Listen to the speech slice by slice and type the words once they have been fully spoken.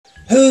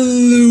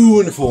Hello,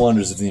 wonderful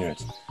wanderers of the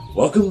internet.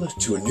 Welcome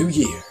to a new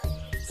year,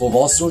 full of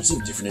all sorts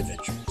of different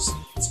adventures.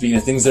 Speaking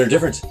of things that are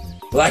different,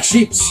 Black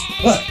Sheeps.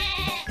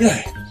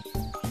 Yeah.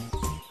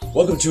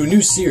 Welcome to a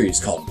new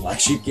series called Black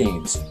Sheep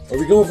Games, where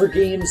we go over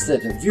games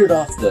that have veered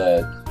off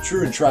the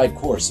true and tried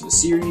course of the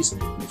series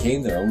and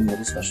became their own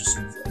little special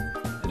snowflake.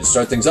 And to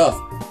start things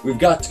off, we've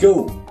got to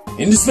go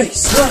into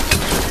space.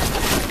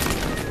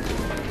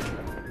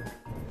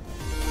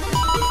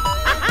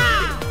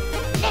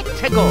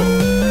 Let's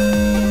go.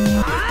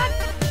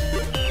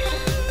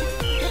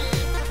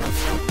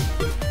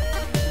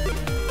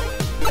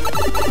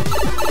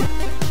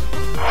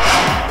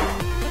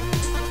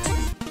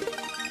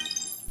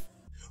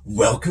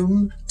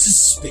 Welcome to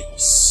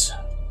space.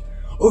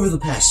 Over the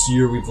past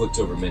year, we've looked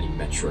over many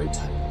Metroid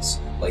titles,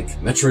 like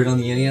Metroid on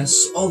the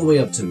NES, all the way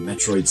up to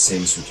Metroid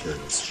Samus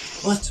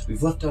Returns. But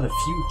we've left out a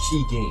few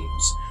key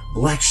games,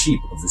 black sheep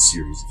of the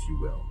series, if you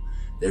will.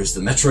 There's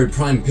the Metroid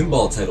Prime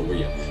Pinball title where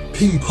you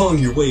ping-pong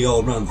your way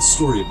all around the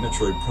story of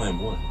Metroid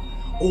Prime 1,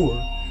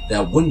 or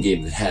that one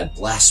game that had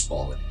Blast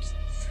Ball in it.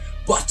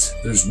 But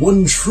there's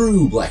one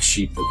true black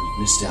sheep that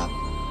we've missed out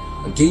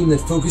on, a game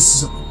that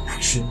focuses on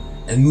action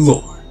and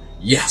lore.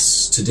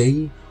 Yes,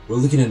 today we're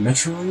looking at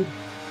Metroid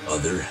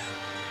Other M.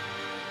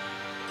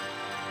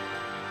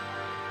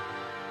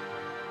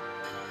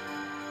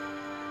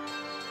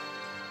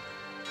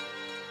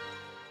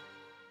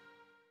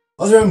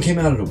 Other M came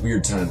out at a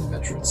weird time in the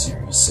Metroid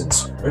series,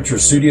 since Retro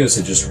Studios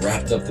had just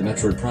wrapped up the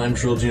Metroid Prime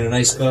trilogy in a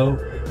nice bow,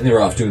 and they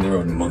were off doing their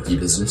own monkey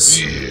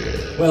business.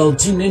 Well,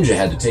 Team Ninja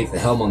had to take the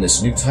helm on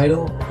this new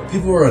title, but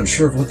people were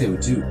unsure of what they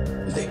would do.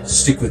 Would they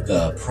stick with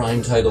the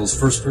Prime title's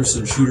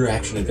first-person shooter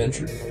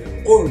action-adventure?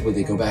 Or would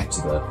they go back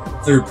to the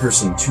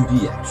third-person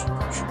 2D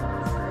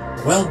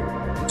action-adventure?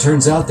 Well, it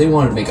turns out they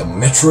wanted to make a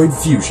Metroid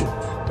fusion,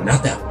 but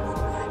not that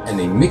one. And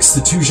they mixed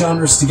the two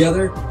genres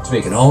together to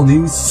make an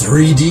all-new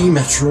 3D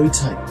Metroid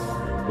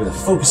title, with a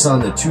focus on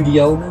the 2D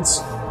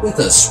elements, with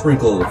a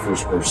sprinkle of the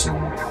first-person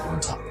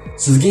on top.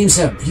 So the games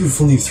have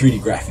beautiful new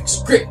 3D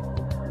graphics. Great!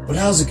 But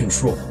how's it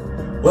controlled?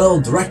 Well,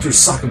 director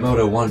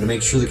Sakamoto wanted to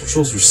make sure the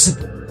controls were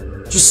simple,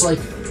 just like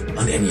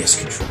an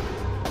NES controller.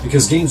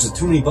 Because games with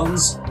too many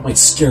buttons might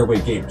scare away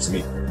gamers. I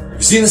mean, have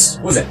you seen this?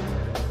 What is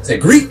that? Is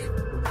that Greek?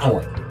 I don't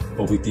like it.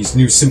 But with these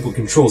new simple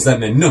controls, that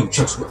meant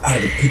nunchucks were out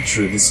of the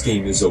picture. This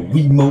game is a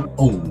Wiimote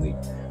only,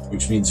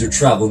 which means you're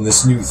traveling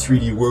this new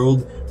 3D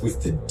world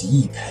with the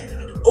D-pad.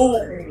 Oh,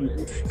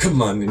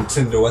 come on,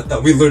 Nintendo. I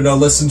thought we learned our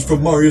lessons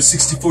from Mario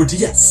 64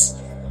 DS.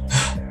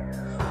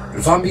 But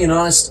if I'm being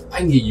honest, I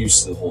can get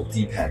used to the whole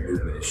D-pad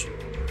movement issue.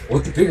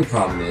 What the bigger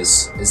problem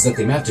is that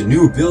they mapped a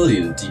new ability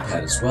to the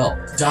D-pad as well,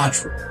 the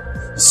dodge roll.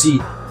 You see,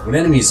 when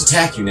enemies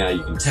attack you now,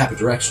 you can tap a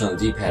direction on the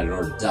D-pad in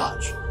order to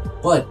dodge.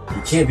 But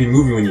you can't be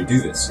moving when you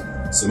do this.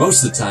 So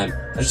most of the time,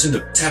 I just end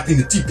up tapping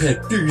the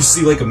D-pad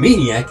furiously like a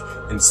maniac,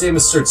 and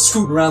Samus starts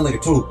scooting around like a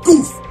total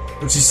goof,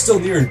 but she's still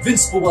near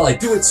invincible while I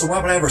do it, so why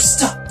would I ever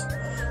stop?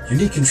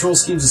 Unique control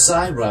schemes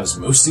aside, what I was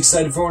most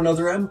excited for in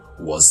Other M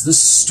was the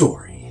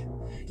story.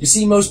 You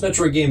see, most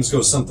Metroid games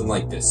go something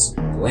like this.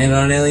 You land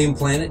on an alien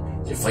planet,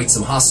 you fight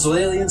some hostile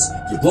aliens,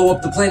 you blow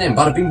up the planet, and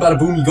bada bing bada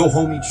boom, you go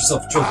home, eat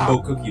yourself a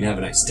chocobo cookie, and have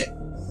a nice day.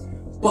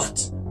 But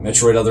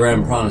Metroid Other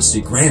M promised to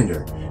be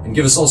grander, and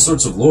give us all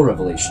sorts of lore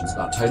revelations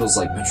about titles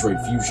like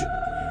Metroid Fusion.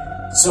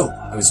 So,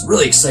 I was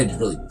really excited to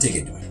really dig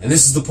into it. And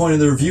this is the point of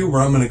the review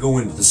where I'm going to go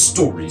into the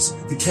stories,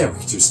 the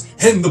characters,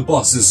 and the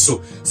bosses,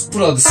 so let's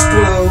put on the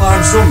spoiler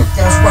alarms. Oh my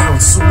gosh, wow,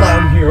 it's so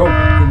loud in here. Oh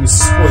my goodness,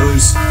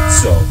 spoilers.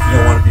 So, if you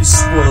don't want to be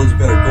spoiled, you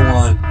better go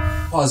on,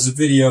 pause the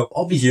video.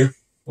 I'll be here,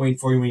 waiting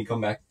for you when you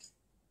come back.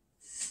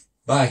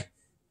 Bye.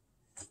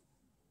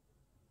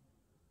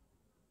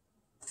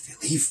 Did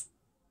they leave?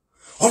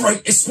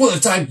 Alright, it's spoiler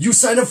time. You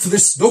signed up for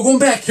this. No going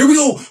back. Here we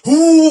go.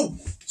 Ooh.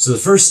 So the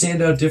first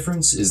standout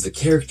difference is the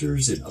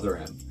characters in Other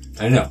M.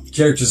 I know,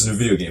 characters in a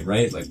video game,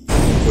 right? Like,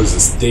 what is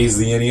this, Days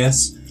of the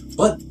NES?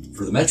 But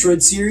for the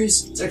Metroid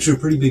series, it's actually a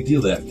pretty big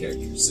deal to have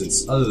characters,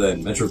 since other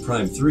than Metroid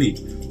Prime 3,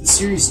 the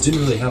series didn't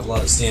really have a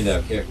lot of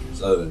standout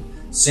characters, other than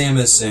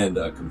Samus and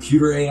a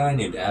computer AI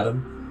named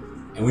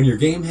Adam. And when your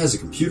game has a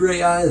computer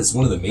AI that's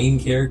one of the main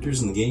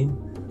characters in the game,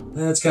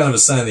 that's kind of a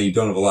sign that you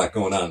don't have a lot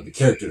going on in the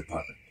character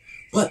department.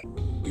 But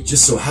we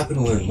just so happen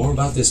to learn more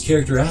about this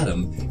character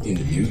Adam in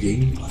the new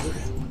game Other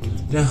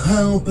M. Now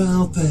how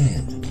about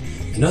that?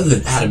 And other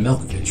than Adam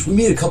Malkovich, we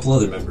meet a couple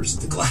other members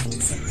of the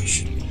Galactic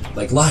Federation,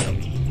 like Lyle,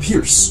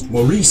 Pierce,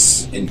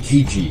 Maurice, and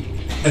KG.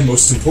 And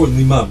most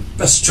importantly, my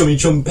best chummy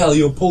chum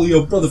paleo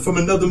polio brother from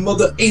another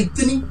mother,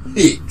 Anthony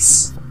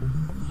Higgs.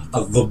 I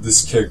love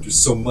this character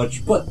so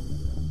much, but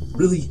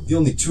really, the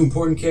only two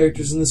important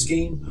characters in this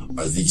game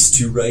are these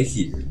two right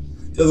here.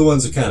 The other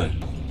ones are kind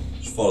of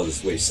just fall to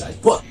this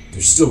wayside, but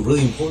they're still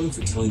really important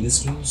for telling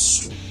this game's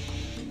story.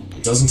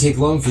 It doesn't take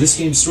long for this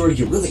game's story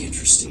to get really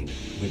interesting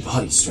when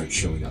bodies start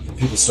showing up and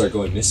people start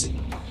going missing.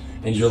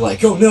 And you're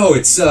like, oh no,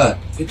 it's my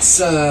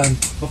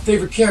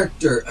favorite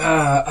character.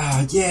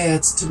 Yeah,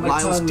 it's to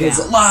my tongue.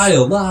 It's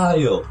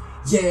Lyle.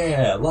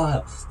 Yeah,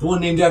 Lyle. The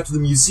one named after the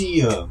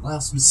museum.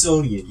 Lyle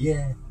Smithsonian,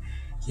 yeah.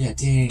 Yeah,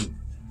 dang.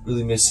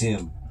 Really miss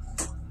him.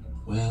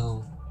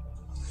 Well...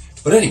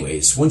 But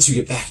anyways, once you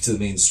get back to the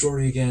main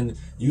story again,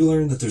 you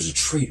learn that there's a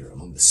traitor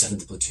among the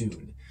 7th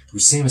Platoon, who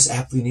Samus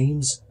aptly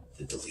names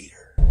the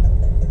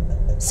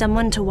Deleter.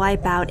 Someone to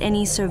wipe out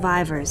any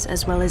survivors,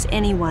 as well as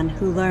anyone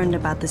who learned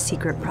about the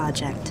secret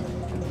project.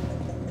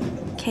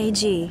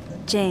 KG,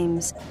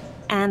 James,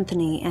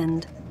 Anthony,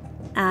 and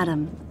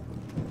Adam.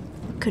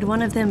 Could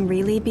one of them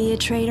really be a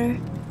traitor?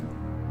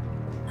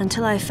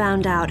 Until I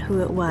found out who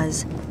it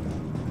was,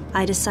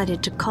 I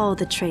decided to call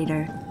the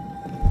traitor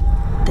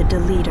the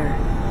Deleter.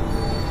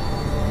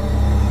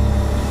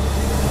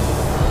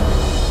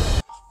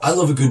 I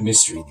love a good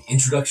mystery. The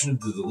introduction of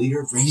the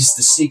Deleter raised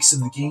the stakes of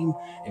the game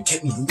and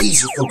kept me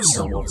laser focused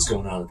on what was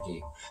going on in the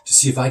game to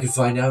see if I could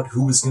find out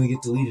who was going to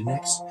get deleted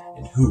next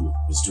and who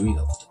was doing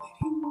all the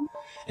deleting.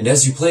 And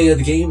as you play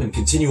the game and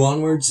continue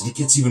onwards, it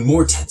gets even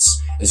more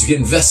tense. As you get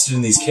invested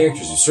in these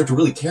characters, you start to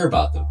really care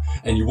about them,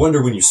 and you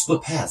wonder when you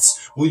split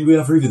paths, will you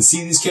ever even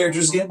see these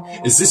characters again?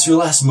 Is this your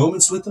last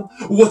moments with them?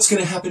 What's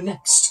going to happen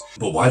next?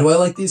 But why do I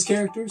like these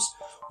characters?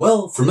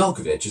 Well, for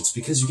Malkovich, it's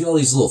because you get all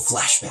these little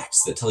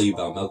flashbacks that tell you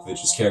about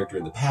Malkovich's character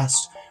in the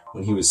past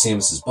when he was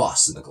Samus's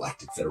boss in the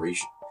Galactic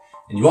Federation.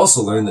 And you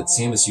also learn that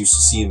Samus used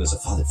to see him as a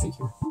father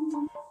figure.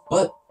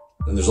 But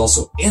then there's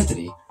also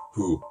Anthony,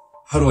 who,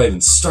 how do I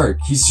even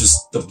start? He's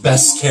just the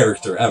best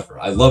character ever.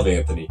 I love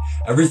Anthony.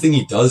 Everything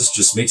he does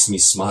just makes me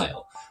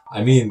smile.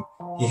 I mean,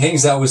 he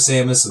hangs out with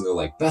Samus and they're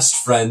like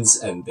best friends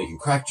and they can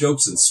crack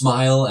jokes and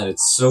smile, and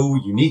it's so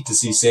unique to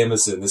see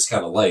Samus in this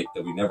kind of light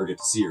that we never get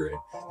to see her in,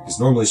 because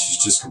normally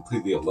she's just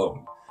completely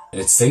alone.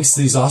 And it's thanks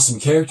to these awesome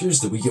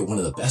characters that we get one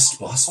of the best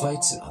boss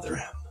fights in Other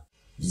M.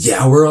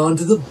 Yeah, we're on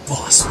to the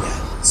boss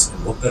battles,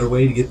 and what better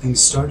way to get things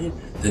started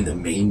than the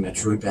main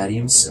Metroid baddie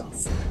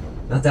himself.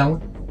 Not that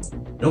one.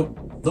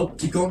 Nope,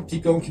 keep going.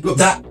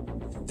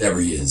 There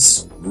he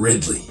is,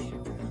 Ridley.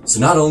 So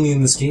not only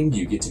in this game do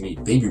you get to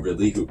meet Baby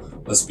Ridley, who,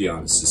 let's be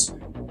honest, is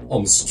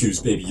almost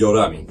accused Baby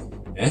Yoda,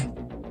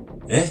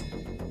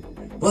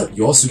 But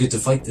you also get to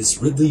fight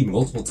this Ridley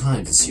multiple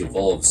times as he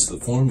evolves to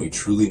the form we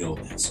truly know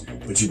him as.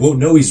 But you won't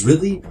know he's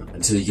Ridley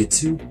until you get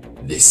to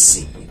this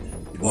scene.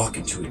 You walk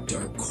into a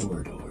dark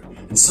corridor,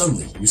 and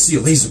suddenly you see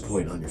a laser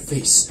point on your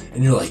face,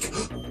 and you're like,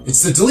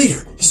 it's the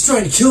Deleter! He's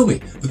trying to kill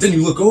me! But then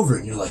you look over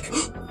and you're like,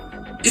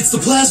 it's the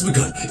plasma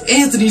gun!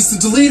 Anthony's the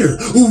Deleter!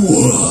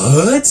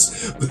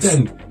 What? But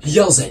then he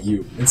yells at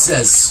you and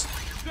says,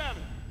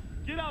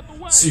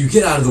 so you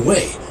get out of the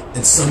way,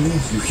 and suddenly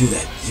you hear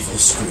that evil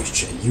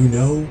screech, and you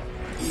know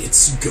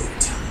it's go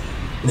time.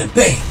 And then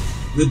bang!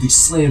 Ridley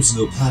slams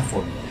into the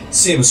platform.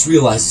 Samus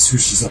realizes who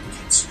she's up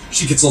against.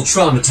 She gets all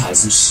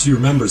traumatized and she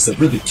remembers that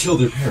Ridley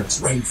killed her parents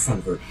right in front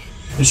of her.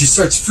 And she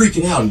starts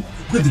freaking out, and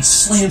Ridley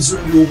slams her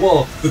into a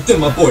wall, but then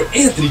my boy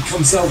Anthony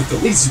comes out with the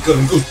laser gun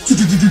and goes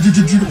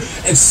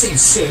and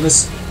saves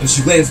Samus, and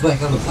she lands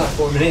back on the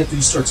platform, and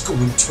Anthony starts going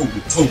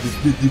toe-to-toe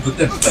with Ridley, but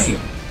then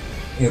bam!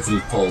 Anthony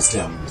falls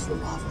down into the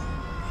lava,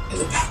 and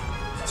the battle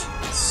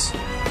begins.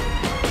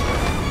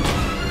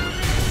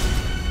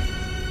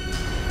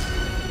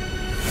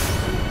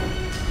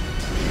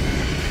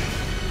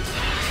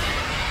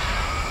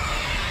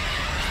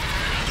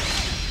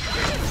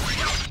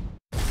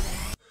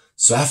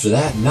 So after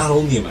that, not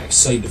only am I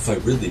excited to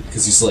fight Ridley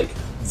because he's like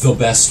the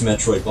best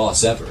Metroid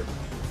boss ever,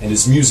 and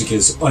his music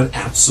is an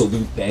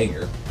absolute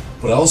banger,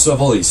 but I also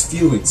have all these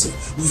feelings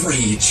of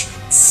rage,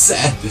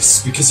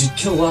 sadness, because he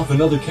killed off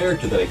another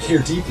character that I care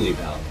deeply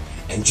about.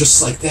 And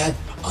just like that,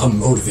 I'm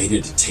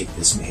motivated to take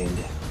this man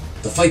down.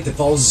 The fight that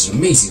follows is an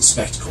amazing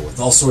spectacle with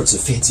all sorts of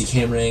fancy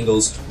camera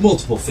angles,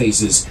 multiple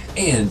phases,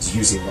 and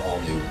using the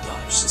all-new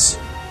dodge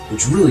system,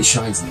 which really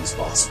shines in these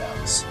boss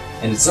battles.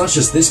 And it's not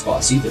just this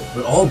boss either,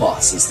 but all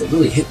bosses that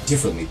really hit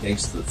differently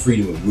thanks to the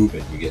freedom of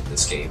movement you get in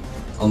this game,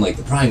 unlike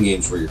the Prime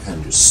games where you're kind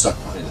of just stuck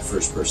behind the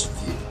first-person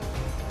view.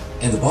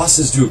 And the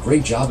bosses do a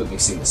great job at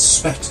mixing the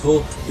spectacle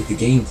with the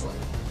gameplay,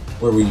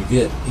 where when you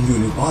get into a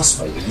new boss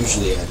fight, you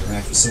usually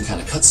interact with some kind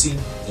of cutscene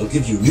that'll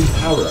give you a new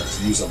power-up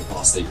to use on the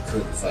boss that you're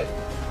currently fighting,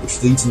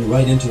 which leads me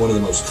right into one of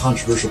the most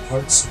controversial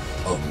parts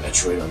of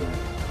Metroid Other M.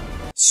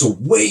 So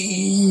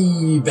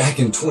way back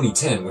in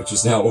 2010, which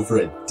is now over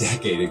a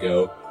decade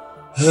ago,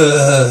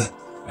 I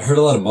heard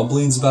a lot of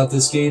mumblings about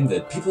this game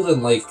that people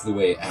didn't like the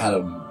way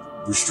Adam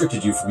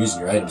restricted you from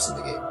using your items in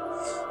the game.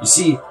 You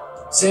see,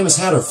 Samus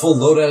had her full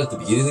loadout at the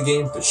beginning of the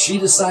game, but she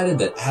decided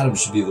that Adam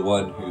should be the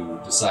one who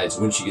decides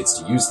when she gets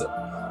to use them.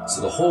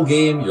 So the whole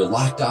game, you're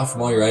locked off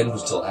from all your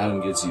items until Adam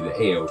gives you the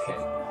A-OK.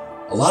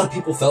 A lot of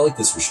people felt like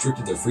this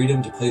restricted their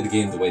freedom to play the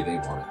game the way they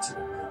wanted to,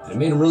 and it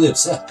made them really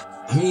upset.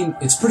 I mean,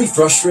 it's pretty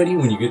frustrating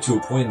when you get to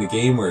a point in the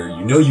game where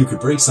you know you could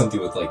break something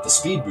with like the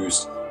speed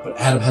boost, but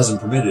Adam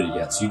hasn't permitted it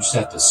yet, so you just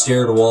have to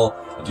stare at a wall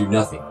and do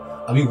nothing.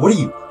 I mean, what are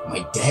you,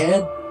 my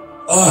dad?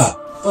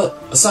 But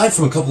aside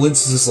from a couple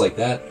instances like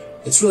that,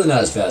 it's really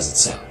not as bad as it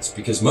sounds,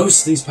 because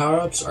most of these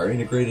power-ups are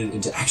integrated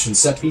into action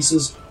set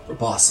pieces or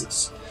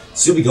bosses.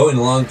 So you'll be going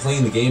along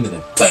playing the game and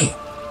then BAM!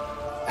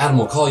 Adam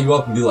will call you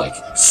up and be like,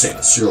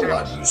 Samus, you're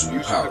allowed to use a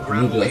new power-up.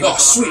 And you'll be like, oh,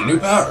 sweet, new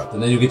power-up.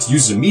 And then you'll get to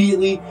use it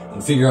immediately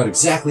and figure out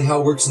exactly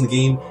how it works in the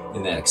game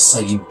in that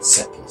exciting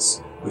set piece,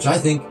 which I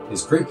think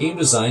is great game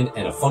design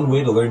and a fun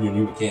way to learn your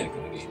new mechanic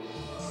in the game.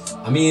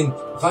 I mean,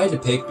 if I had to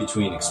pick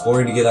between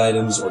exploring to get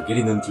items or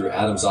getting them through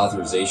Adam's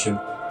authorization,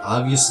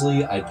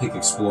 obviously I'd pick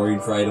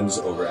exploring for items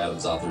over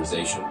Adam's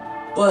authorization,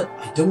 but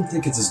I don't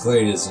think it's as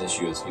glaring as an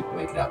issue as people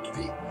make it out to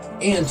be.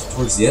 And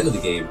towards the end of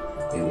the game,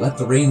 they let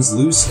the reins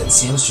loose and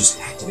Samus just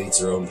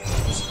activates her own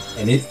powers,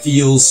 and it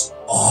feels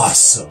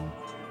awesome.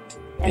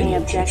 Any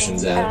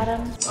objections,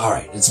 Adam?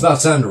 Alright, it's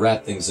about time to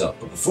wrap things up,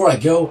 but before I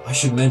go, I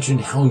should mention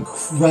how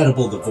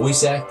incredible the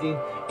voice acting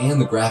and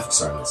the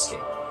graphics are in this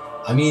game.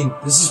 I mean,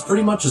 this is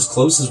pretty much as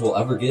close as we'll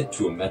ever get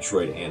to a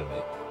Metroid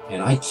anime,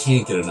 and I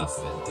can't get enough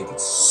of it. I think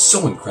it's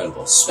so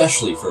incredible,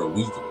 especially for a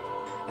Wii game.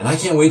 And I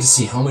can't wait to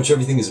see how much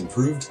everything is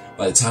improved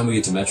by the time we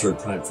get to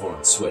Metroid Prime 4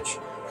 on Switch,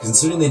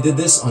 considering they did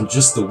this on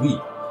just the Wii.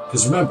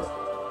 Because remember,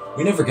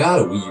 we never got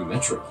a Wii U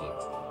Metroid game.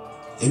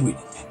 Did we,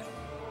 Nintendo?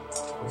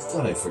 I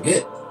thought I'd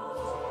forget.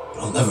 But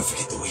I'll never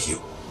forget the Wii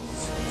U.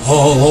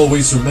 I'll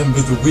always remember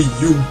the Wii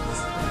U.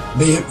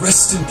 May it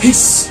rest in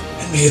peace,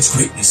 and may its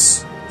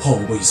greatness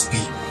always be.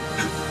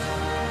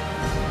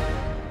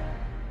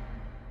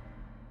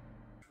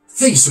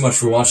 Thank you so much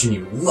for watching,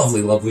 you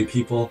lovely, lovely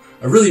people.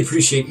 I really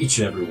appreciate each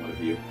and every one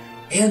of you.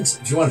 And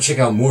if you want to check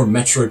out more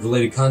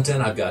Metroid-related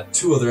content, I've got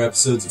 2 other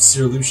episodes of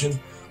Serilution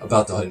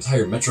about the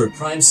entire Metroid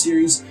Prime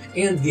series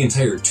and the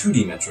entire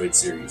 2D Metroid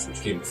series,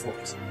 which came before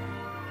it.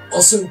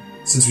 Also,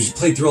 since we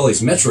played through all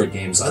these Metroid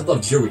games, I'd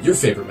love to hear what your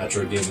favorite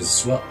Metroid game is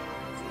as well.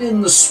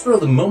 In the spur of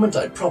the moment,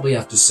 I'd probably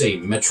have to say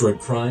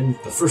Metroid Prime,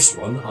 the first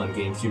one, on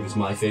GameCube is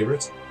my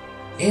favorite.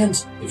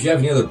 And if you have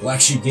any other Black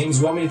Sheep games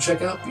you want me to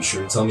check out, be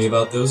sure to tell me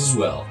about those as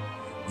well.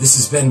 This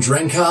has been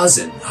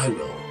Drenkaz, and I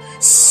will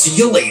see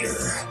you later.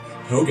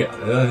 Oh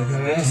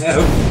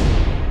god.